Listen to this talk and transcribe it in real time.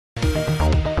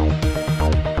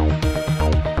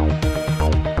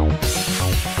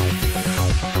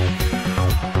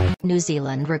New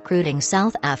Zealand recruiting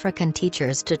South African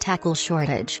teachers to tackle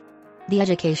shortage. The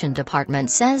Education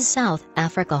Department says South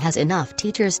Africa has enough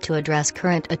teachers to address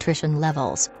current attrition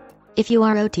levels. If you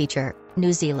are a teacher,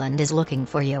 New Zealand is looking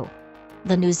for you.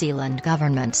 The New Zealand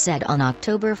government said on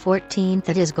October 14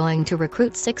 it is going to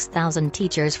recruit 6,000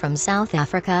 teachers from South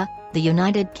Africa, the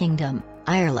United Kingdom,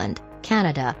 Ireland,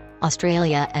 Canada,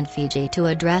 Australia and Fiji to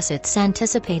address its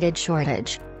anticipated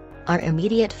shortage. Our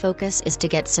immediate focus is to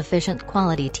get sufficient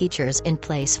quality teachers in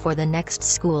place for the next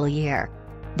school year.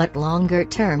 But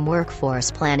longer-term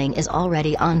workforce planning is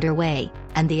already underway,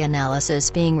 and the analysis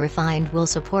being refined will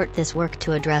support this work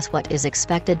to address what is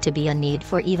expected to be a need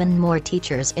for even more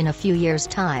teachers in a few years'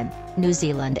 time, New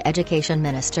Zealand Education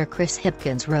Minister Chris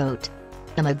Hipkins wrote.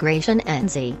 Immigration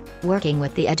NZ, working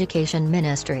with the Education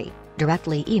Ministry,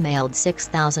 directly emailed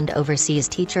 6,000 overseas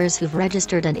teachers who've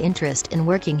registered an interest in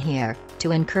working here,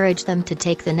 to encourage them to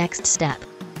take the next step.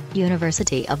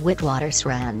 University of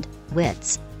Witwatersrand,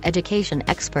 WITS, education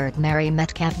expert Mary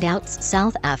Metcalf doubts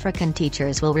South African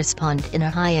teachers will respond in a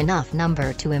high enough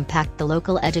number to impact the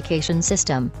local education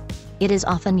system. It is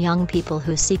often young people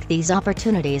who seek these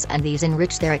opportunities, and these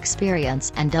enrich their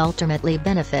experience and ultimately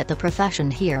benefit the profession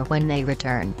here when they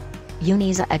return.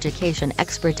 UNISA education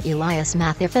expert Elias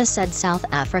Mathifa said South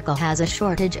Africa has a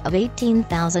shortage of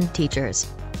 18,000 teachers.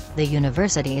 The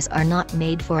universities are not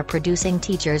made for producing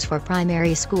teachers for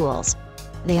primary schools.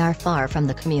 They are far from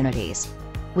the communities.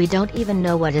 We don't even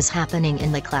know what is happening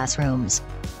in the classrooms.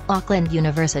 Auckland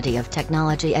University of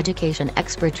Technology education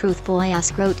expert Ruth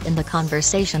Boyask wrote in The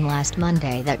Conversation last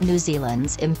Monday that New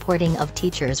Zealand's importing of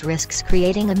teachers risks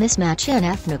creating a mismatch in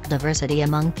ethnic diversity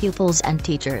among pupils and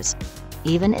teachers.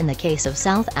 Even in the case of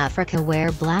South Africa,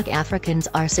 where Black Africans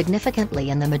are significantly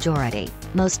in the majority,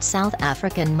 most South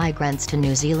African migrants to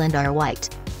New Zealand are white.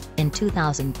 In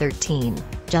 2013,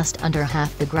 just under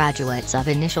half the graduates of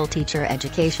initial teacher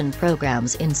education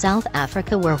programs in South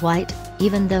Africa were white,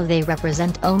 even though they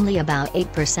represent only about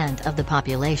 8% of the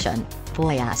population,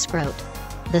 Boyask wrote.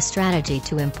 The strategy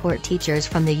to import teachers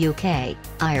from the UK,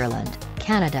 Ireland,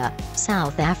 Canada,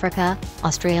 South Africa,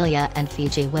 Australia and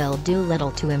Fiji will do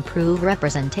little to improve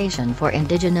representation for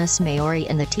Indigenous Maori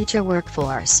in the teacher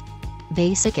workforce.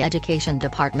 Basic Education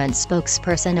Department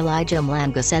spokesperson Elijah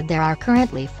Mlanga said there are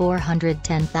currently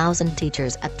 410,000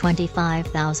 teachers at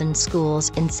 25,000 schools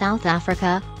in South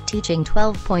Africa, teaching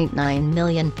 12.9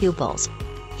 million pupils.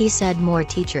 He said more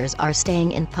teachers are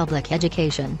staying in public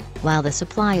education, while the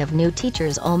supply of new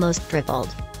teachers almost tripled,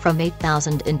 from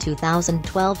 8,000 in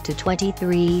 2012 to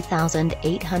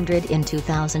 23,800 in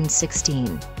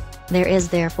 2016. There is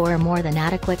therefore more than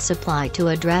adequate supply to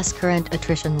address current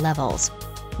attrition levels.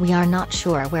 We are not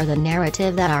sure where the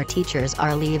narrative that our teachers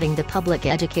are leaving the public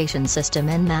education system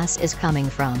en masse is coming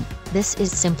from. This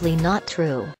is simply not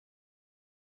true.